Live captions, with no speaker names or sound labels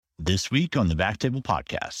This week on the Backtable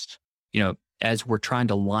Podcast. As we're trying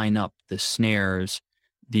to line up the snares,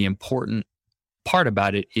 the important part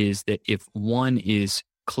about it is that if one is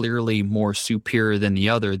clearly more superior than the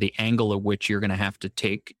other, the angle at which you're going to have to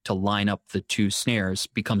take to line up the two snares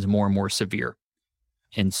becomes more and more severe.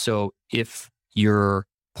 And so if your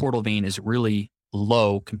portal vein is really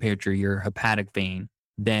low compared to your hepatic vein,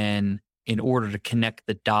 then in order to connect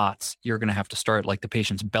the dots, you're going to have to start like the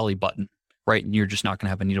patient's belly button, right? And you're just not going to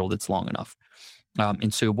have a needle that's long enough.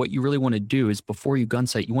 And so what you really want to do is before you gun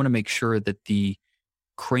sight, you want to make sure that the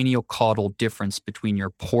craniocaudal difference between your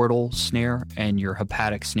portal snare and your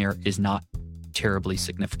hepatic snare is not terribly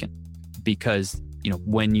significant. Because,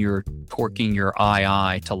 when you're torquing your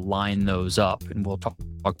II to line those up, and we'll talk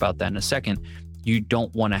about that in a second, you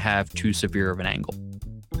don't want to have too severe of an angle.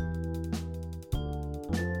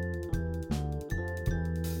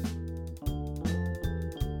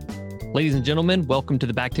 Ladies and gentlemen, welcome to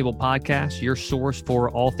the Backtable Podcast, your source for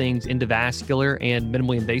all things endovascular and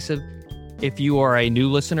minimally invasive. If you are a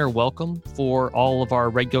new listener, welcome. For all of our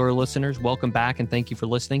regular listeners, welcome back and thank you for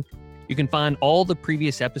listening. You can find all the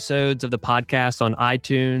previous episodes of the podcast on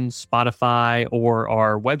iTunes, Spotify, or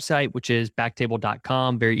our website, which is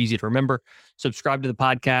backtable.com. Very easy to remember. Subscribe to the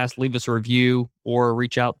podcast, leave us a review, or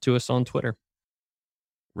reach out to us on Twitter.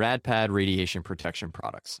 RadPad radiation protection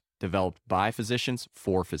products. Developed by physicians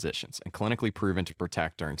for physicians and clinically proven to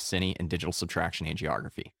protect during cine and digital subtraction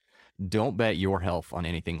angiography. Don't bet your health on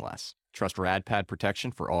anything less. Trust RadPad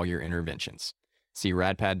protection for all your interventions. See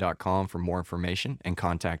radpad.com for more information and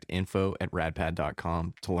contact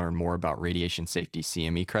info@radpad.com to learn more about radiation safety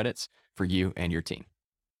CME credits for you and your team.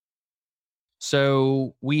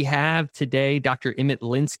 So we have today Dr. Emmett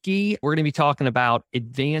Linsky. We're going to be talking about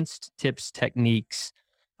advanced TIPS techniques,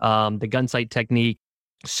 the gun sight technique.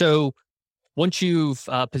 So once you've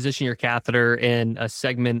positioned your catheter in a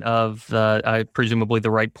segment of presumably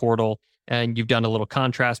the right portal, and you've done a little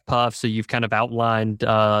contrast puff, so you've kind of outlined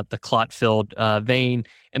the clot-filled vein,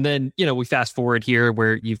 and then we fast forward here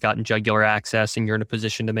where you've gotten jugular access and you're in a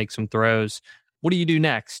position to make some throws. What do you do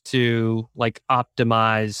next to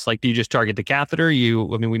optimize? Do you just target the catheter?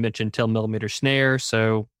 We mentioned 10 millimeter snare,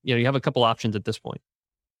 so you have a couple options at this point.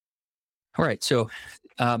 All right, so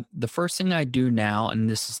the first thing I do now, and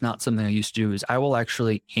this is not something I used to do, is I will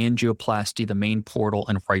actually angioplasty the main portal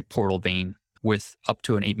and right portal vein with up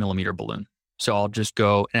to an 8 millimeter balloon. So I'll just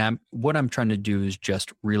go, and what I'm trying to do is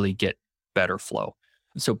just really get better flow.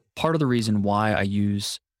 So part of the reason why I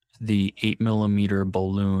use the 8 millimeter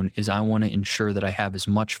balloon is I want to ensure that I have as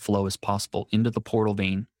much flow as possible into the portal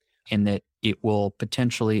vein and that it will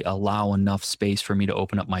potentially allow enough space for me to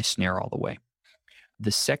open up my snare all the way.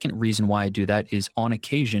 The second reason why I do that is on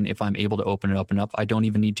occasion, if I'm able to open it up enough, I don't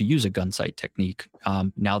even need to use a gun sight technique.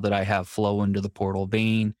 Now that I have flow into the portal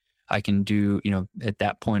vein, I can do, at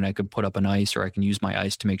that point, I could put up an ice or I can use my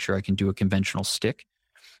ice to make sure I can do a conventional stick.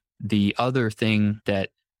 The other thing that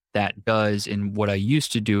does, and what I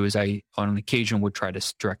used to do is I, on occasion, would try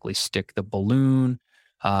to directly stick the balloon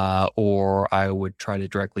or I would try to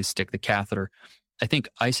directly stick the catheter. I think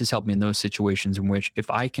ice has helped me in those situations in which if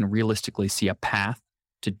I can realistically see a path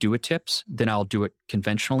to do a TIPS, then I'll do it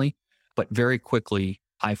conventionally. But very quickly,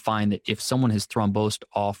 I find that if someone has thrombosed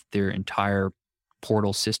off their entire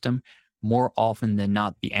portal system, more often than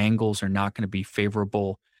not, the angles are not going to be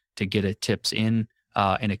favorable to get a TIPS in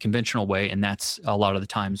a conventional way. And that's a lot of the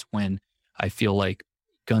times when I feel like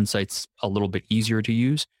gun sight's a little bit easier to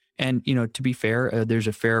use. And, to be fair, there's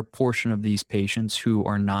a fair portion of these patients who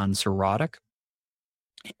are non-cirrhotic.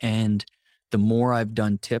 And the more I've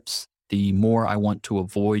done TIPS, the more I want to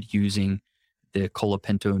avoid using the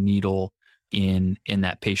Colapinto needle in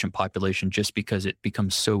that patient population, just because it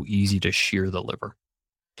becomes so easy to shear the liver.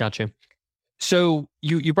 Gotcha. So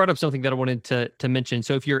you brought up something that I wanted to mention.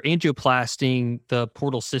 So if you're angioplasting the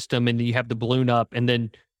portal system and you have the balloon up, and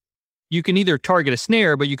then you can either target a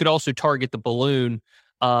snare, but you could also target the balloon.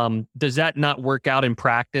 Does that not work out in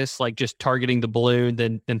practice? Like just targeting the balloon,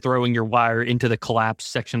 then throwing your wire into the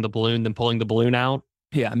collapsed section of the balloon, then pulling the balloon out?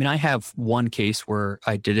 Yeah. I have one case where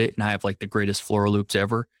I did it and I have the greatest floor loops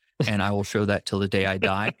ever. And I will show that till the day I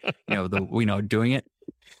die, doing it.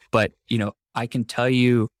 But, I can tell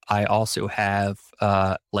you, I also have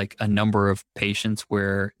a number of patients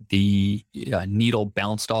where the needle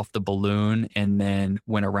bounced off the balloon and then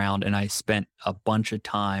went around, and I spent a bunch of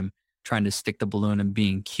time trying to stick the balloon and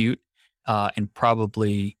being cute, and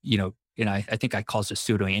probably, I think I caused a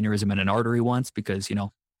pseudoaneurysm in an artery once because,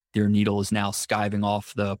 their needle is now skiving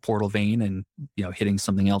off the portal vein and, hitting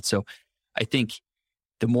something else. So I think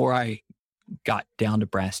the more I got down to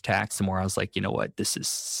brass tacks, the more I was like, this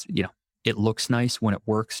is, It looks nice when it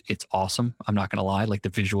works. It's awesome. I'm not going to lie. Like the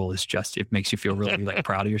visual is just, it makes you feel really like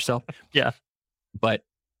proud of yourself. Yeah. But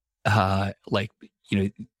like,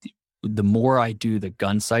 the more I do the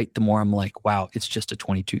gun sight, the more I'm like, wow, it's just a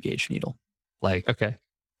 22 gauge needle. Like, Okay.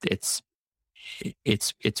 it's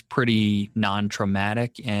pretty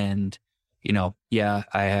non-traumatic. And, I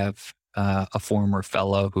have a former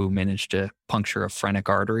fellow who managed to puncture a phrenic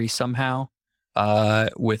artery somehow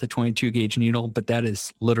with a 22 gauge needle. But that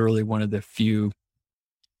is literally one of the few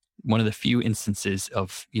instances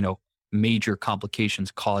of, major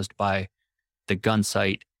complications caused by the gun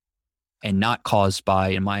sight, and not caused by,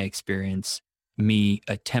 in my experience, me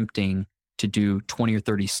attempting to do 20 or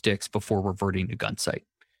 30 sticks before reverting to gun sight.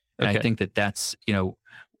 And Okay. I think that's,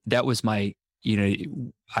 that was my,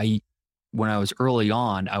 when I was early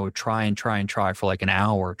on, I would try for like an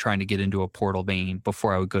hour trying to get into a portal vein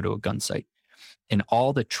before I would go to a gun sight. And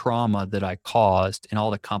all the trauma that I caused and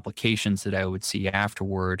all the complications that I would see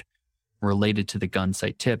afterward related to the gun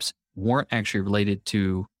sight tips weren't actually related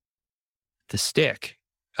to the stick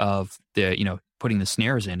of the, putting the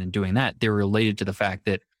snares in and doing that. They were related to the fact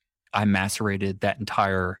that I macerated that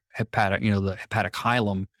entire hepatic, the hepatic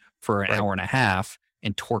hilum for an hour and a half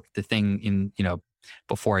and torqued the thing in,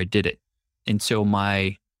 before I did it. And so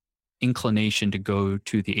my inclination to go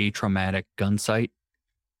to the atraumatic gun sight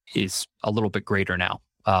is a little bit greater now.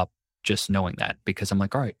 Just knowing that, because I'm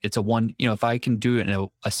like, all right, it's a one, if I can do it in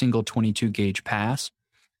a single 22 gauge pass,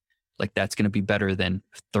 like that's going to be better than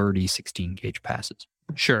 30 16 gauge passes.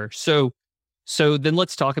 Sure. So then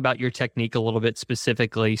let's talk about your technique a little bit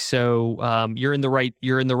specifically. So you're in the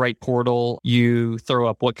right portal. You throw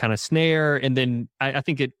up what kind of snare, and then I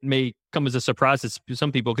think it may come as a surprise to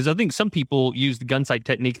some people, because I think some people use the gun sight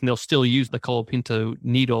technique and they'll still use the Colapinto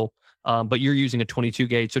needle, but you're using a 22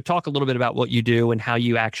 gauge. So talk a little bit about what you do and how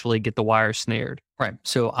you actually get the wire snared. Right.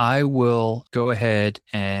 So I will go ahead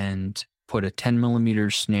and put a 10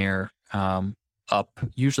 millimeter snare up,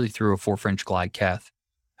 usually through a 4-French glide cath,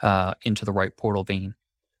 into the right portal vein.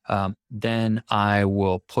 Then I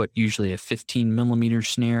will put usually a 15 millimeter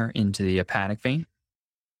snare into the hepatic vein.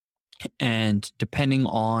 And depending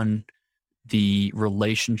on the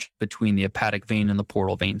relationship between the hepatic vein and the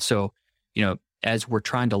portal vein. So, as we're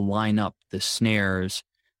trying to line up the snares,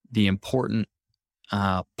 the important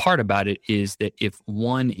part about it is that if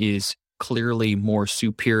one is clearly more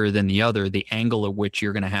superior than the other, the angle at which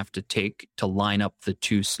you're going to have to take to line up the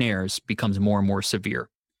two snares becomes more and more severe.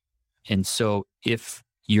 And so if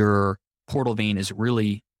your portal vein is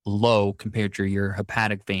really low compared to your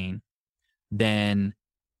hepatic vein, then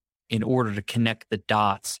in order to connect the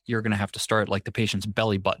dots, you're going to have to start like the patient's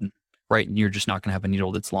belly button, right? And you're just not going to have a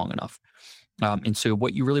needle that's long enough. And so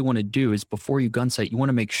what you really want to do is, before you gun sight, you want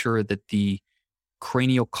to make sure that the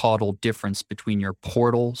craniocaudal difference between your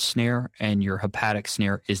portal snare and your hepatic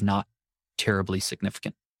snare is not terribly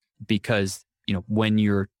significant, because, when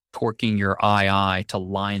you're torquing your II to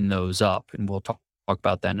line those up, and we'll talk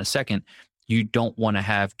about that in a second, you don't want to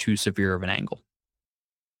have too severe of an angle.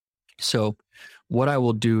 So what I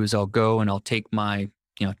will do is I'll go and I'll take my,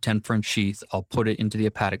 10 French sheath, I'll put it into the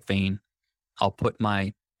hepatic vein. I'll put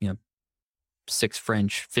my, 6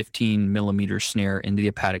 French 15 millimeter snare into the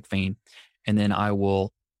hepatic vein. And then I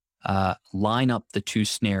will line up the two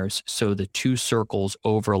snares so the two circles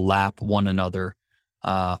overlap one another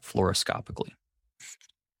fluoroscopically.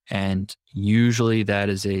 And usually that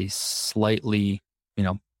is a slightly,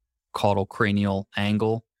 caudal cranial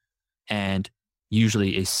angle, and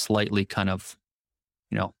usually a slightly kind of,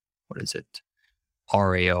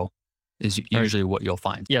 RAO is usually what you'll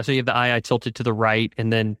find. Yeah. So you have the II tilted to the right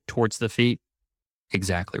and then towards the feet.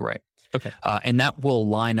 Exactly right. Okay. And that will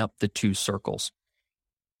line up the two circles.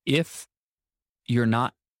 If you're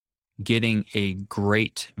not getting a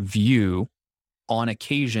great view, on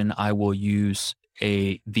occasion, I will use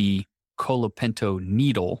the Colapinto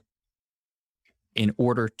needle in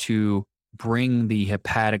order to bring the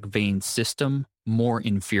hepatic vein system more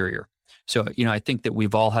inferior. So, I think that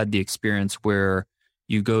we've all had the experience where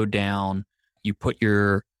you go down, you put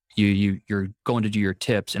you're going to do your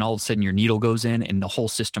tips, and all of a sudden your needle goes in and the whole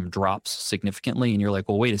system drops significantly. And you're like,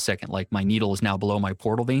 well, wait a second, like my needle is now below my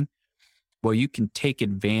portal vein. Well, you can take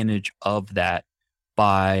advantage of that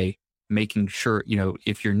by making sure,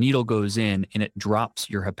 if your needle goes in and it drops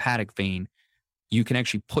your hepatic vein, you can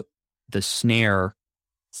actually put the snare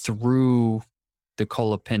through the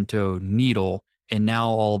Colapinto needle. And now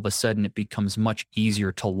all of a sudden it becomes much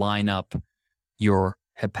easier to line up your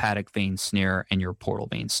hepatic vein snare and your portal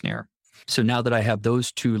vein snare. So now that I have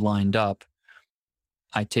those two lined up,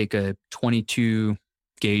 I take a 22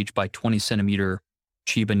 gauge by 20 centimeter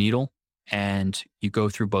Chiba needle, and you go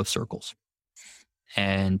through both circles.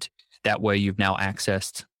 And that way you've now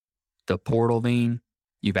accessed the portal vein,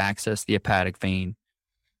 you've accessed the hepatic vein,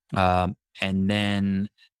 and then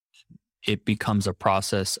it becomes a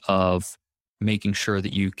process of making sure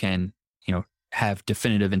that you can, have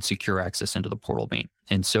definitive and secure access into the portal vein.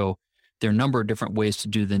 And so there are a number of different ways to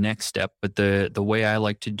do the next step, but the way I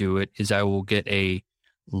like to do it is I will get a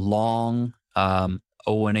long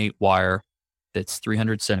 018 wire that's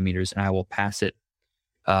 300 centimeters, and I will pass it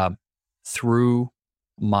through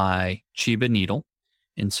my Chiba needle.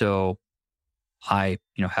 And so I,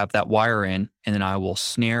 have that wire in, and then I will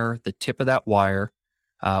snare the tip of that wire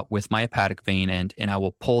with my hepatic vein end, and I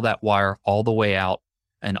will pull that wire all the way out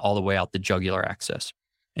and all the way out the jugular access.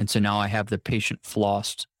 And so now I have the patient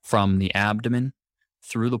flossed from the abdomen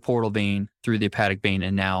through the portal vein, through the hepatic vein,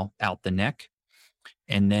 and now out the neck.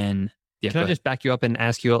 And then, can I just back you up and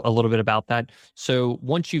ask you a little bit about that? So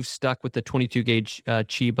once you've stuck with the 22 gauge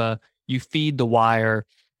Chiba, you feed the wire,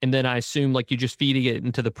 and then I assume like you just feeding it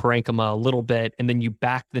into the parenchyma a little bit, and then you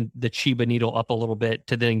back the Chiba needle up a little bit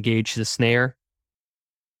to then engage the snare.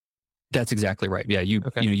 That's exactly right. Yeah, you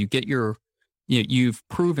get your, you've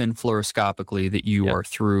proven fluoroscopically that you are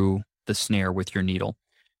through the snare with your needle.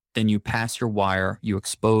 Then you pass your wire, you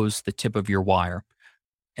expose the tip of your wire,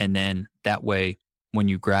 and then that way, when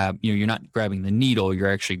you grab, you're not grabbing the needle, you're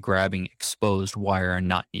actually grabbing exposed wire and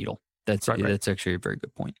not needle. That's actually a very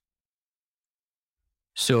good point.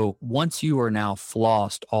 So once you are now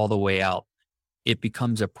flossed all the way out, it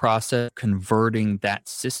becomes a process of converting that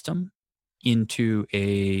system into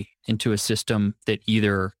a system that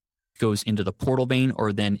either goes into the portal vein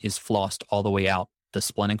or then is flossed all the way out the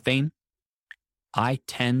splenic vein. I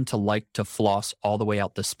tend to like to floss all the way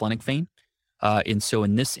out the splenic vein. And so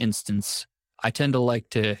in this instance, I tend to like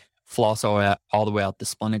to floss all the way out the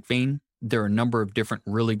splenic vein. There are a number of different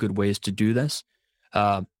really good ways to do this.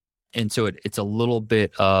 And so it's a little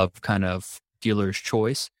bit of kind of dealer's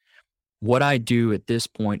choice. What I do at this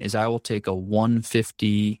point is I will take a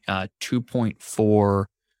 150 2.4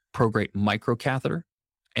 Prograte microcatheter,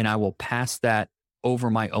 and I will pass that over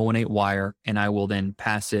my 018 wire, and I will then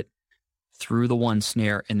pass it through the one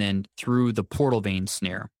snare and then through the portal vein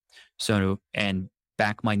snare. So, and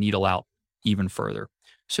back my needle out even further.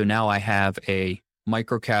 So now I have a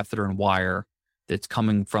microcatheter and wire that's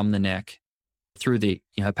coming from the neck through the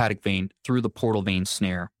hepatic vein, through the portal vein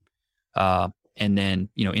snare, and then,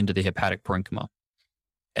 into the hepatic parenchyma.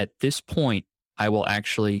 At this point, I will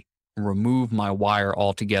actually remove my wire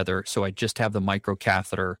altogether. So I just have the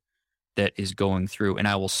microcatheter that is going through, and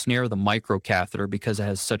I will snare the microcatheter because it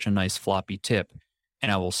has such a nice floppy tip.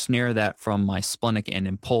 And I will snare that from my splenic end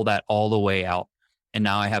and pull that all the way out. And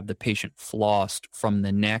now I have the patient flossed from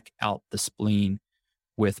the neck out the spleen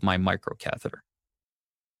with my microcatheter.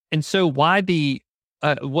 And so why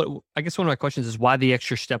I guess one of my questions is why the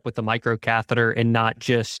extra step with the microcatheter and not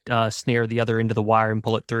just snare the other end of the wire and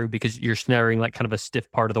pull it through, because you're snaring like kind of a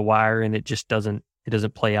stiff part of the wire and it just doesn't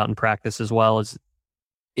play out in practice as well as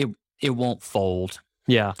it won't fold.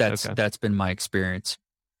 Yeah. That's been my experience,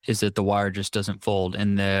 is that the wire just doesn't fold.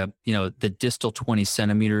 And the distal 20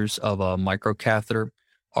 centimeters of a microcatheter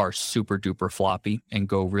are super duper floppy and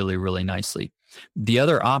go really, really nicely. The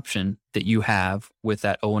other option that you have with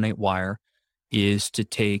that 018 wire is to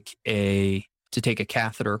take a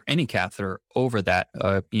catheter, any catheter over that.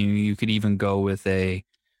 You could even go with like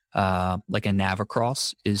a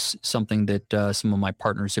Navicross is something that some of my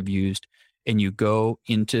partners have used, and you go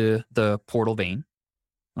into the portal vein,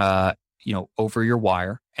 over your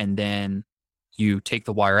wire, and then you take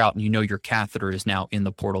the wire out, and your catheter is now in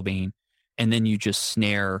the portal vein, and then you just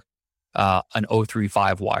snare an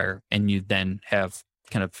 035 wire, and you then have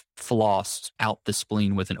kind of flossed out the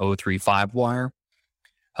spleen with an 035 wire.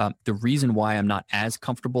 The reason why I'm not as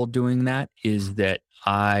comfortable doing that is that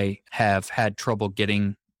I have had trouble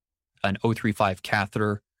getting an 035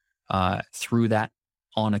 catheter through that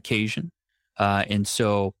on occasion. And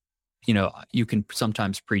so, you can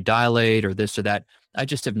sometimes pre-dilate or this or that. I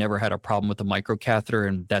just have never had a problem with the microcatheter,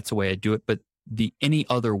 and that's the way I do it. But any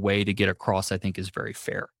other way to get across, I think, is very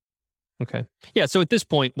fair. Okay. Yeah. So at this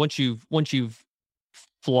point, once you've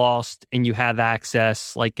flossed and you have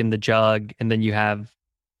access, like in the jug, and then you have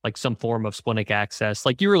like some form of splenic access,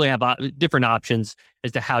 like you really have different options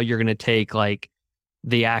as to how you're going to take like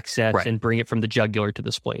the access and bring it from the jugular to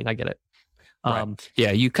the spleen. I get it.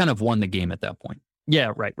 Yeah. You kind of won the game at that point.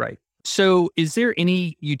 Yeah. Right. So is there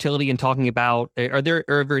any utility in talking about, are there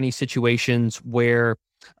ever any situations where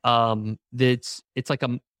it's like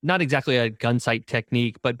not exactly a gun sight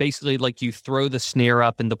technique, but basically like you throw the snare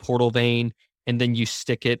up in the portal vein and then you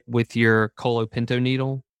stick it with your colopinto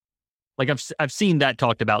needle? Like I've seen that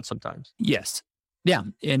talked about sometimes. Yes. Yeah.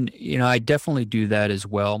 And, I definitely do that as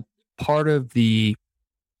well. Part of the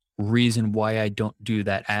reason why I don't do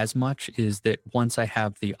that as much is that once I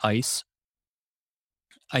have the ice,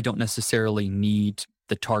 I don't necessarily need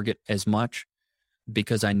the target as much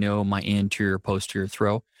because I know my anterior posterior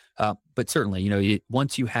throw. But certainly,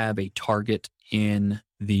 once you have a target in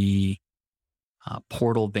the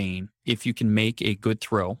portal vein, if you can make a good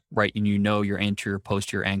throw, right, and your anterior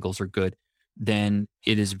posterior angles are good, then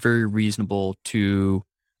it is very reasonable to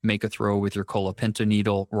make a throw with your Colapinto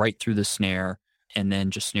needle right through the snare and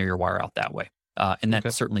then just snare your wire out that way. And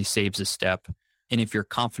that certainly saves a step. And if you're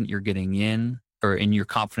confident you're getting in, and you're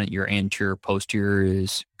confident your anterior posterior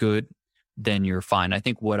is good, then you're fine. I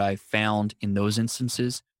think what I found in those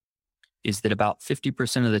instances is that about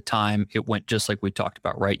 50% of the time it went just like we talked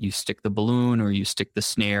about, right? You stick the balloon or you stick the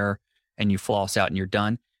snare and you floss out and you're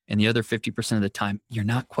done. And the other 50% of the time, you're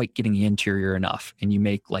not quite getting the interior enough. And you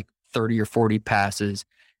make like 30 or 40 passes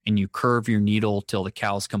and you curve your needle till the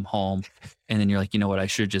cows come home. And then you're like, you know what? I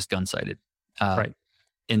should have just gun sighted. Right.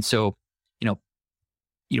 And so,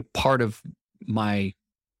 part of my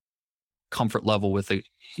comfort level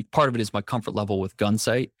part of it is my comfort level with gun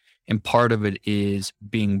sight. And part of it is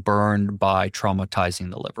being burned by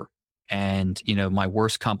traumatizing the liver. And, my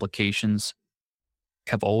worst complications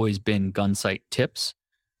have always been gun sight tips,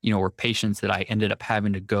 or patients that I ended up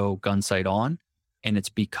having to go gun sight on. And it's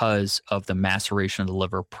because of the maceration of the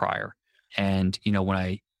liver prior. And, when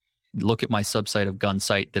I look at my subsite of gun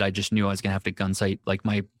sight that I just knew I was going to have to gun sight, like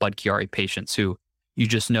my Budd-Chiari patients who you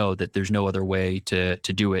just know that there's no other way to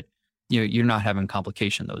do it. You're not having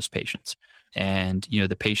complication, those patients. And,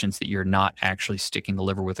 the patients that you're not actually sticking the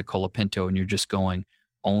liver with a Colapinto and you're just going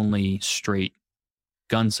only straight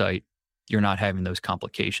gun sight, you're not having those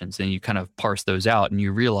complications. And you kind of parse those out and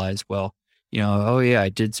you realize, well, oh yeah, I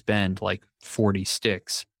did spend like 40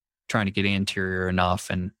 sticks trying to get anterior enough.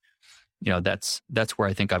 And, that's where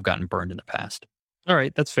I think I've gotten burned in the past. All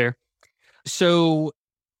right. That's fair. So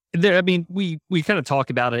we kind of talk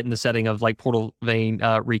about it in the setting of like portal vein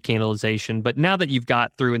recanalization, but now that you've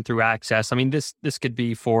got through and through access, this could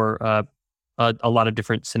be for a lot of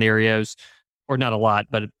different scenarios, or not a lot,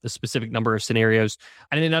 but a specific number of scenarios.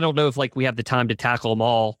 And I don't know if like we have the time to tackle them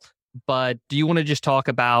all, but do you want to just talk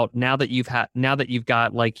about now that you've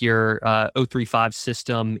got like your 035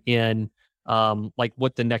 system in, like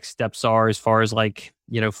what the next steps are as far as like,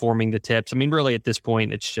 forming the tips? Really at this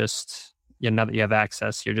point, it's just, now that you have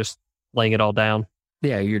access, you're just laying it all down.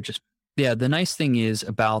 Yeah, the nice thing is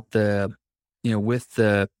about with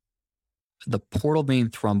the portal vein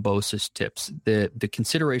thrombosis tips, the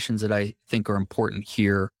considerations that I think are important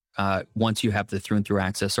here, once you have the through and through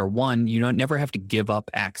access are one, you don't never have to give up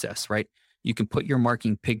access, right? You can put your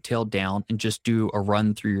marking pigtail down and just do a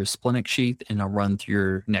run through your splenic sheath and a run through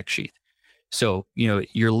your neck sheath. So,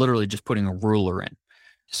 you're literally just putting a ruler in.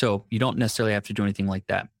 So you don't necessarily have to do anything like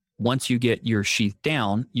that. Once you get your sheath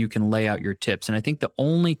down, you can lay out your tips. And I think the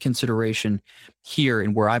only consideration here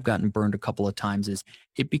and where I've gotten burned a couple of times is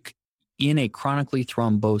in a chronically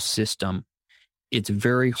thrombosed system, it's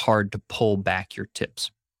very hard to pull back your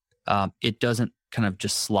tips. It doesn't kind of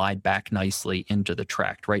just slide back nicely into the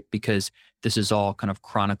tract, right? Because this is all kind of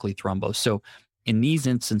chronically thrombosed. So in these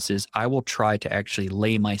instances, I will try to actually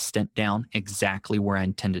lay my stent down exactly where I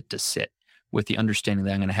intend it to sit, with the understanding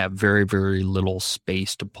that I'm going to have very, very little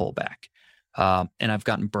space to pull back. And I've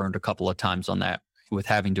gotten burned a couple of times on that with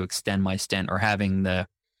having to extend my stent or having the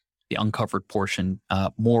uncovered portion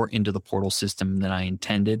more into the portal system than I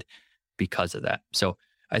intended because of that. So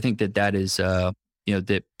I think that is, the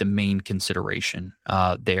main consideration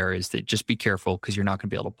there is that just be careful because you're not going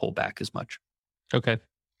to be able to pull back as much. Okay.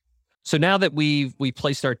 So now that we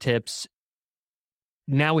placed our tips,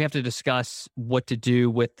 now we have to discuss what to do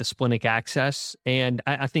with the splenic access. And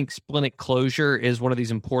I think splenic closure is one of these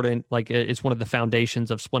important, like it's one of the foundations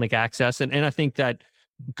of splenic access. And I think that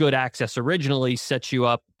good access originally sets you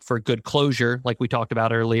up for good closure, like we talked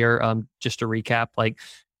about earlier. Just to recap, like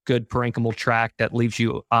good parenchymal tract that leaves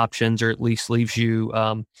you options, or at least leaves you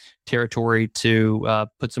territory to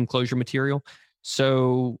put some closure material.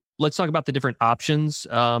 So let's talk about the different options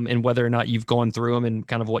and whether or not you've gone through them and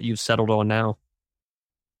kind of what you've settled on now.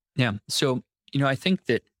 Yeah. So, I think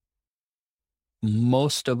that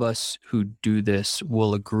most of us who do this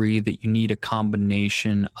will agree that you need a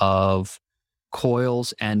combination of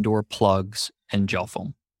coils and or plugs and gel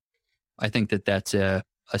foam. I think that that's a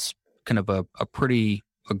kind of a pretty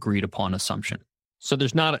agreed upon assumption. So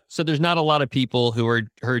there's not a lot of people who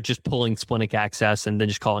are just pulling splenic access and then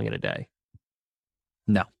just calling it a day.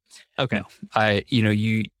 No. Okay. No. I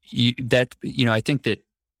think that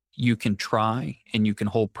you can try and you can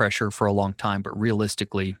hold pressure for a long time, but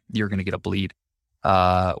realistically, you're going to get a bleed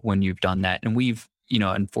when you've done that. And we've,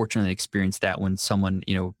 unfortunately experienced that when someone,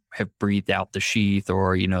 have breathed out the sheath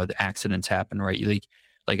or, the accidents happen, right?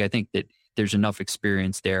 Like I think that there's enough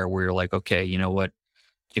experience there where you're like, okay, you know what?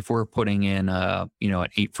 If we're putting in an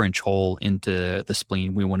 8-French hole into the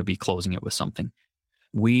spleen, we want to be closing it with something.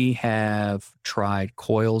 We have tried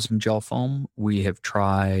coils and gel foam. We have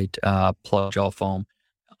tried plug gel foam.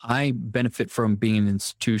 I benefit from being in an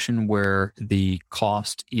institution where the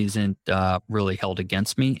cost isn't really held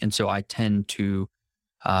against me. And so I tend to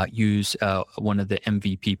use one of the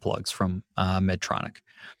MVP plugs from Medtronic.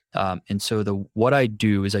 And so what I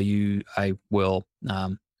do is I will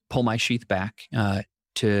pull my sheath back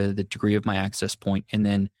to the degree of my access point, and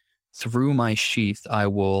then through my sheath, I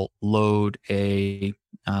will load a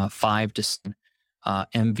 5 to 7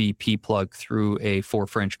 MVP plug through a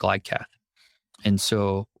 4-French glide cath. And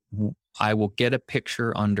so I will get a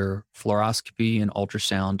picture under fluoroscopy and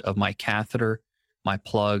ultrasound of my catheter, my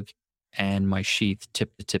plug, and my sheath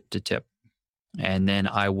tip to tip to tip. And then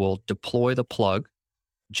I will deploy the plug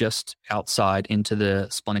just outside into the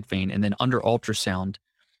splenic vein. And then under ultrasound,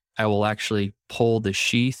 I will actually pull the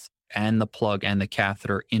sheath and the plug and the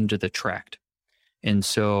catheter into the tract. And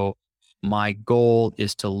so my goal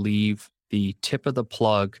is to leave the tip of the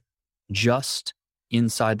plug just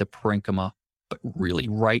inside the parenchyma, but really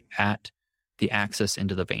right at the access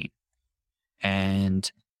into the vein.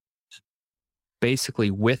 And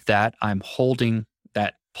basically with that, I'm holding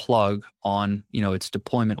that plug on, its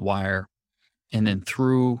deployment wire. And then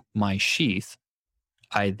through my sheath,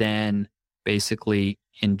 I then basically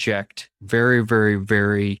inject very, very,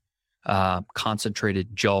 very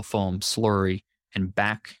concentrated gel foam slurry and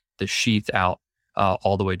back the sheath out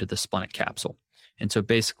all the way to the splenic capsule. And so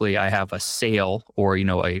basically I have a sail or,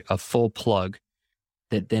 a full plug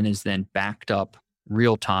that then is then backed up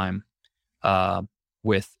real time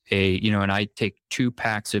with and I take 2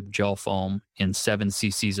 packs of gel foam in 7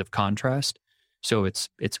 cc's of contrast. So it's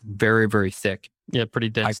very, very thick. Yeah, pretty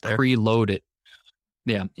dense there. I preload it.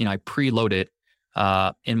 Yeah, I preload it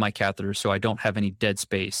in my catheter so I don't have any dead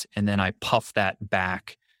space. And then I puff that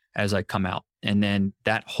back as I come out. And then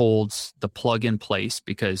that holds the plug in place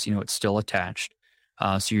because, it's still attached.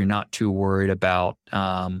 So you're not too worried about,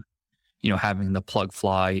 having the plug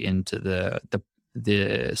fly into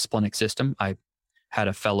the splenic system. I had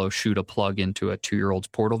a fellow shoot a plug into a 2-year-old's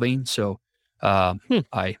portal vein. So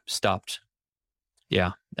I stopped.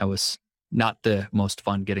 Yeah, that was not the most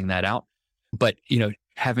fun getting that out. But,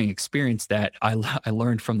 having experienced that, I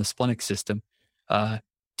learned from the splenic system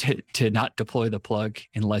to not deploy the plug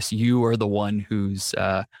unless you are the one who's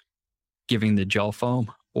giving the gel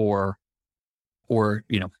foam or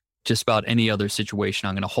just about any other situation.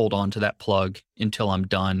 I'm going to hold on to that plug until I'm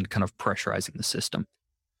done kind of pressurizing the system.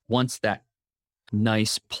 Once that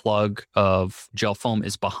nice plug of gel foam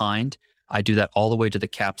is behind, I do that all the way to the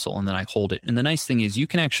capsule and then I hold it. And the nice thing is you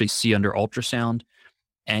can actually see under ultrasound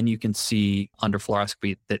and you can see under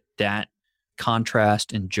fluoroscopy that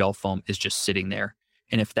contrast and gel foam is just sitting there.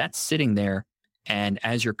 And if that's sitting there and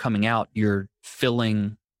as you're coming out, you're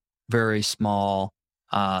filling very small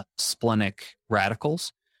splenic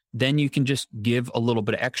radicals, then you can just give a little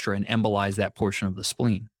bit extra and embolize that portion of the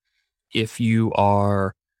spleen. If you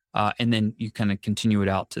are and then you kind of continue it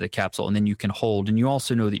out to the capsule and then you can hold. And you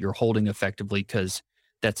also know that you're holding effectively because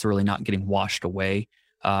that's really not getting washed away.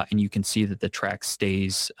 And you can see that the tract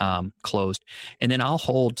stays closed. And then I'll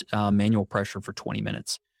hold manual pressure for 20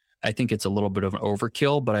 minutes. I think it's a little bit of an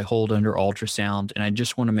overkill, but I hold under ultrasound. And I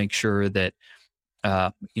just want to make sure that,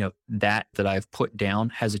 that I've put down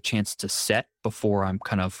has a chance to set before I'm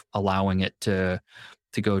kind of allowing it to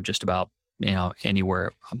go just about,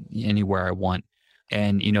 anywhere I want.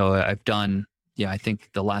 And, I've done, I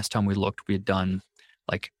think the last time we looked, we had done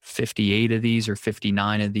like 58 of these or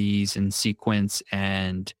 59 of these in sequence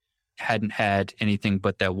and hadn't had anything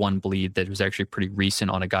but that one bleed that was actually pretty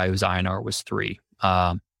recent on a guy whose INR was 3.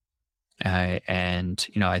 And,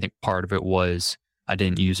 I think part of it was I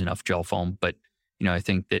didn't use enough gel foam, but, I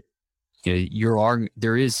think that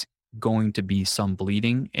there is going to be some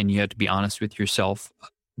bleeding and you have to be honest with yourself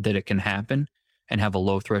that it can happen and have a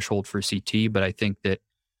low threshold for CT. But I think that,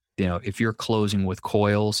 if you're closing with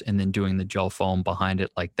coils and then doing the gel foam behind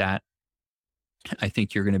it like that, I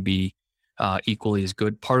think you're going to be equally as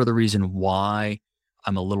good. Part of the reason why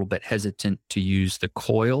I'm a little bit hesitant to use the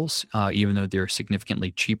coils, even though they're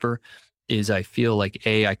significantly cheaper, is I feel like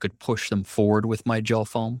I could push them forward with my gel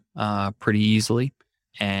foam pretty easily.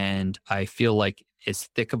 And I feel like as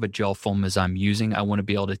thick of a gel foam as I'm using, I want to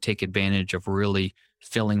be able to take advantage of really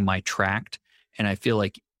filling my tract. And I feel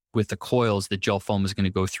like with the coils, the gel foam is going to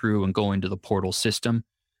go through and go into the portal system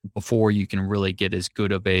before you can really get as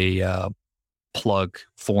good of a plug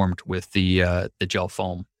formed with the gel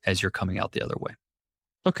foam as you're coming out the other way.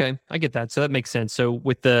 Okay, I get that. So that makes sense. So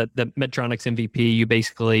with the Medtronic's MVP, you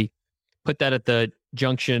basically put that at the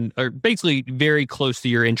junction, or basically very close to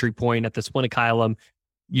your entry point at the splenichilum.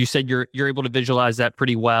 You said you're able to visualize that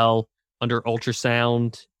pretty well under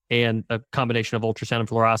ultrasound and a combination of ultrasound and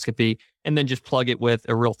fluoroscopy, and then just plug it with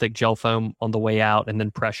a real thick gel foam on the way out and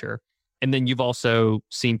then pressure. And then you've also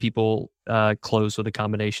seen people close with a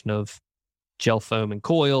combination of gel foam and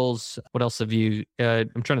coils. What else have you,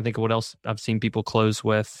 I'm trying to think of what else I've seen people close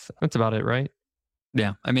with. That's about it, right?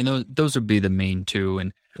 Yeah. I mean, those would be the main two.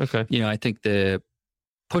 And, Okay. I think the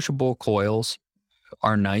pushable coils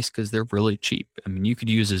are nice because they're really cheap. I mean, you could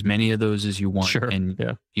use as many of those as you want Sure. and,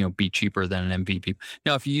 be cheaper than an MVP.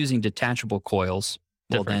 Now, if you're using detachable coils,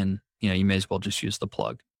 well, then, you may as well just use the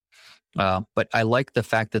plug. But I like the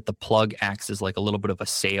fact that the plug acts as like a little bit of a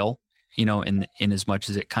sail, in as much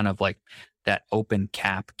as it kind of like that open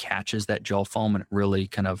cap catches that gel foam and it really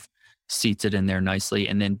kind of seats it in there nicely.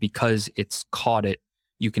 And then because it's caught it,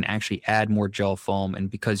 you can actually add more gel foam. And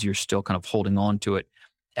because you're still kind of holding on to it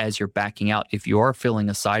as you're backing out, if you are filling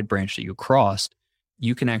a side branch that you crossed,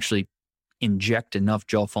 you can actually inject enough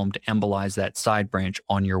gel foam to embolize that side branch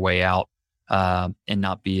on your way out and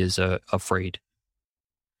not be as afraid.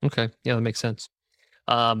 Okay. Yeah, that makes sense.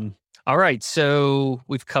 All right. So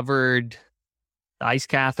we've covered the ICE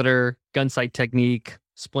catheter, gun sight technique,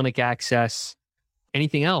 splenic access.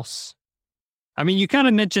 Anything else? I mean, you kind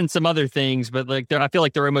of mentioned some other things, but like I feel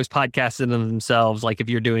like they're almost podcasted in themselves. Like if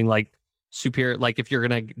you're doing like if you're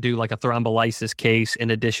going to do like a thrombolysis case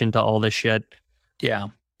in addition to all this shit. Yeah.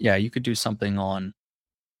 Yeah. You could do something on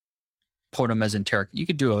portomesenteric. You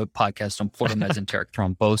could do a podcast on portomesenteric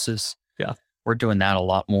thrombosis. Yeah. We're doing that a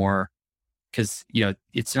lot more because,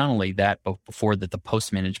 it's not only that, but before that, the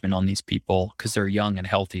post-management on these people, because they're young and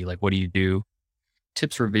healthy, like what do you do?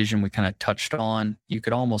 TIPS revision, we kind of touched on. You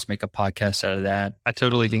could almost make a podcast out of that. I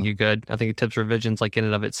totally think you could. I think TIPS revision's like in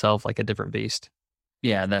and of itself, like a different beast.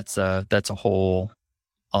 Yeah, that's a whole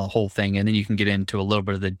thing. And then you can get into a little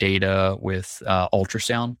bit of the data with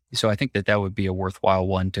ultrasound. So I think that would be a worthwhile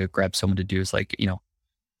one to grab someone to do is like,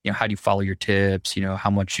 how do you follow your tips? How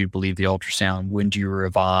much you believe the ultrasound? When do you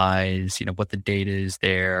revise? What the data is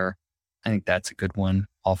there. I think that's a good one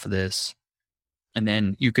off of this. And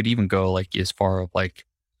then you could even go like as far as like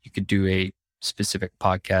you could do a specific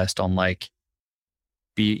podcast on like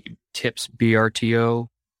TIPS BRTO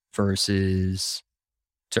versus.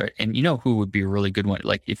 And who would be a really good one?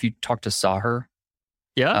 Like if you talk to Saher,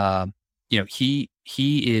 he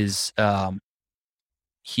is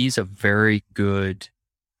he's a very good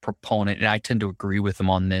proponent, and I tend to agree with him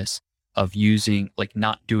on this of using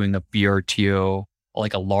not doing a BRTO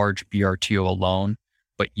like a large BRTO alone,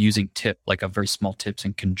 but using like a very small TIPS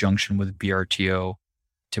in conjunction with BRTO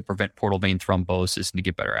to prevent portal vein thrombosis and to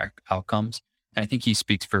get better outcomes. And I think he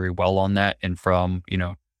speaks very well on that. And from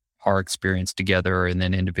our experience together and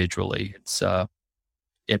then individually,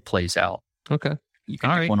 it plays out. Okay. You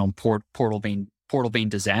can do one on portal vein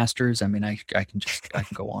disasters. I mean, I can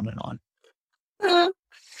go on and on.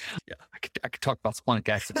 Yeah, I could talk about splenic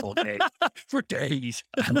access all day for days.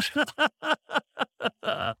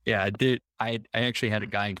 Yeah, I did. I actually had a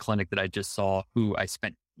guy in clinic that I just saw who I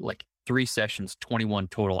spent like 3 sessions, 21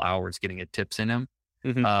 total hours getting a TIPS in him.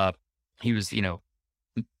 Mm-hmm. He was,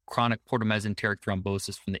 chronic portomesenteric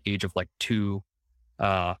thrombosis from the age of like 2.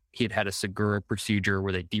 He had a Segura procedure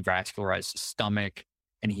where they devascularized his stomach,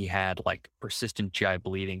 and he had like persistent GI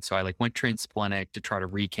bleeding. So I like went transsplenic to try to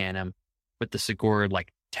recan him, but the Segura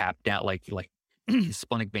like tapped out, like his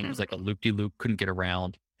splenic vein was like a loop-de-loop, couldn't get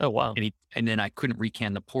around. Oh wow! And then I couldn't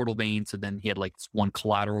recan the portal vein, so then he had like one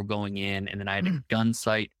collateral going in, and then I had a gun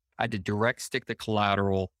sight. I had to direct stick the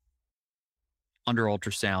collateral under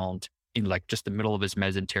ultrasound in like just the middle of his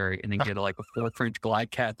mesentery, and then get like a 4-French glide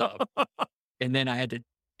cath up. And then I had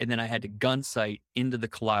to gun sight into the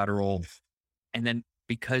collateral. And then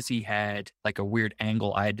because he had like a weird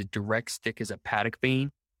angle, I had to direct stick his hepatic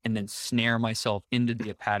vein and then snare myself into the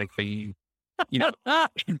hepatic vein,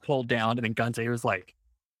 and pull down and then gun sight. It was like,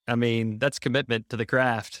 I mean, that's commitment to the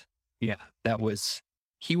craft. Yeah,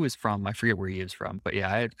 he was from, I forget where he is from, but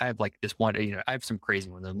yeah, I have like this one, I have some crazy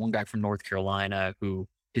ones. There's one guy from North Carolina who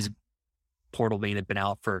his portal vein had been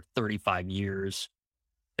out for 35 years.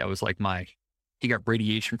 That was like he got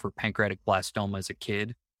radiation for pancreatic blastoma as a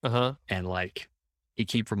kid. Uh-huh. And like, he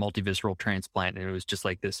came for multivisceral transplant, and it was just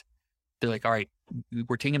like this. They're like, all right,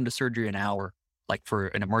 we're taking him to surgery an hour, like for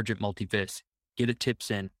an emergent multivis. get a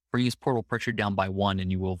tips in, bring his portal pressure down by 1,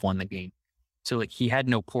 and you will have won the game. So like he had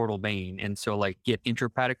no portal vein. And so like get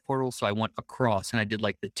intrahepatic portal. So I went across and I did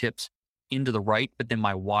like the tips into the right, but then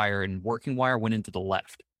my wire and working wire went into the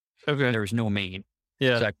left. Okay. There was no main.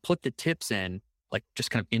 Yeah. So I put the tips in like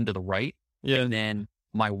just kind of into the right. Yeah. And then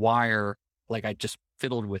my wire, like I just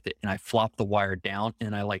fiddled with it and I flopped the wire down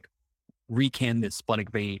and I like recanned this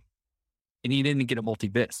splenic vein. And he didn't get a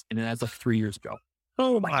multi-vis. And that's like 3 years ago.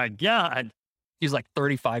 Oh my God. He's like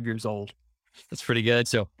 35 years old. That's pretty good.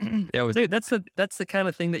 So that was, dude, that's the kind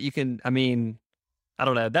of thing that you can, I mean, I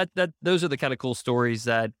don't know, those are the kind of cool stories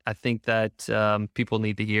that I think that people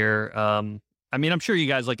need to hear. I mean, I'm sure you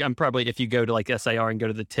guys like, I'm probably, if you go to like SIR and go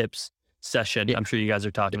to the tips session, I'm sure you guys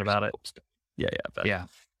are talking about it. Yeah. Yeah. I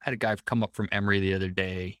had a guy come up from Emory the other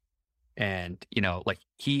day and, you know, like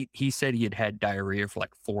he said he had diarrhea for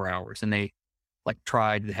like 4 hours and they like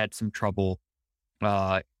tried, they had some trouble.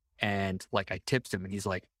 And like I tipped him and he's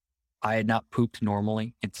like, I had not pooped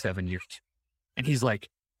normally in 7 years. And he's like,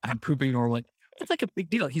 I'm pooping normally. It's like a big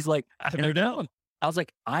deal. He's like, I don't know. I was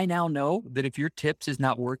like, I now know that if your tips is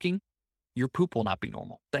not working, your poop will not be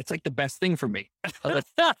normal. That's like the best thing for me.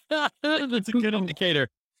 That's a good indicator.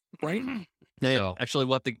 Right? Yeah. So, Actually,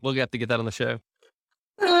 we'll have to get that on the show.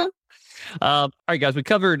 All right, guys, we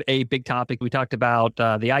covered a big topic. We talked about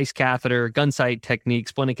the ICE catheter, gunsight technique,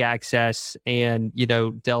 splenic access, and, you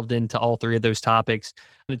know, delved into all three of those topics.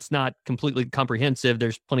 And it's not completely comprehensive.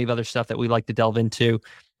 There's plenty of other stuff that we like to delve into.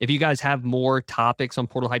 If you guys have more topics on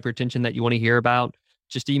portal hypertension that you want to hear about,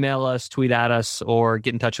 just email us, tweet at us, or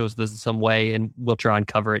get in touch with us in some way, and we'll try and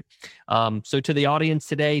cover it. So to the audience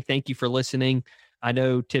today, thank you for listening. I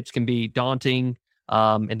know tips can be daunting,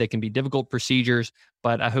 and they can be difficult procedures,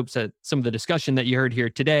 but I hope that some of the discussion that you heard here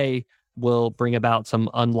today will bring about some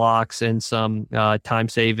unlocks and some time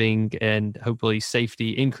saving and hopefully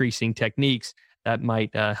safety increasing techniques that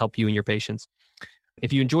might help you and your patients.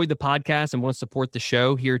 If you enjoyed the podcast and want to support the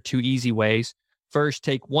show, here are 2 easy ways. First,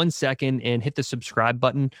 take 1 second and hit the subscribe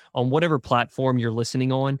button on whatever platform you're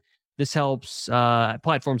listening on. This helps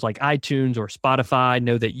platforms like iTunes or Spotify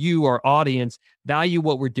know that you, our audience, value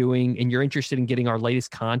what we're doing and you're interested in getting our latest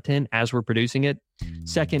content as we're producing it.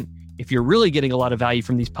 Second, if you're really getting a lot of value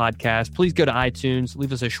from these podcasts, please go to iTunes,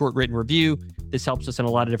 leave us a short written review. This helps us in a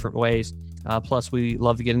lot of different ways. Plus, we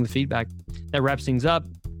love getting the feedback. That wraps things up.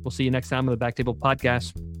 We'll see you next time on the Backtable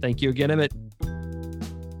Podcast. Thank you again, Emmett.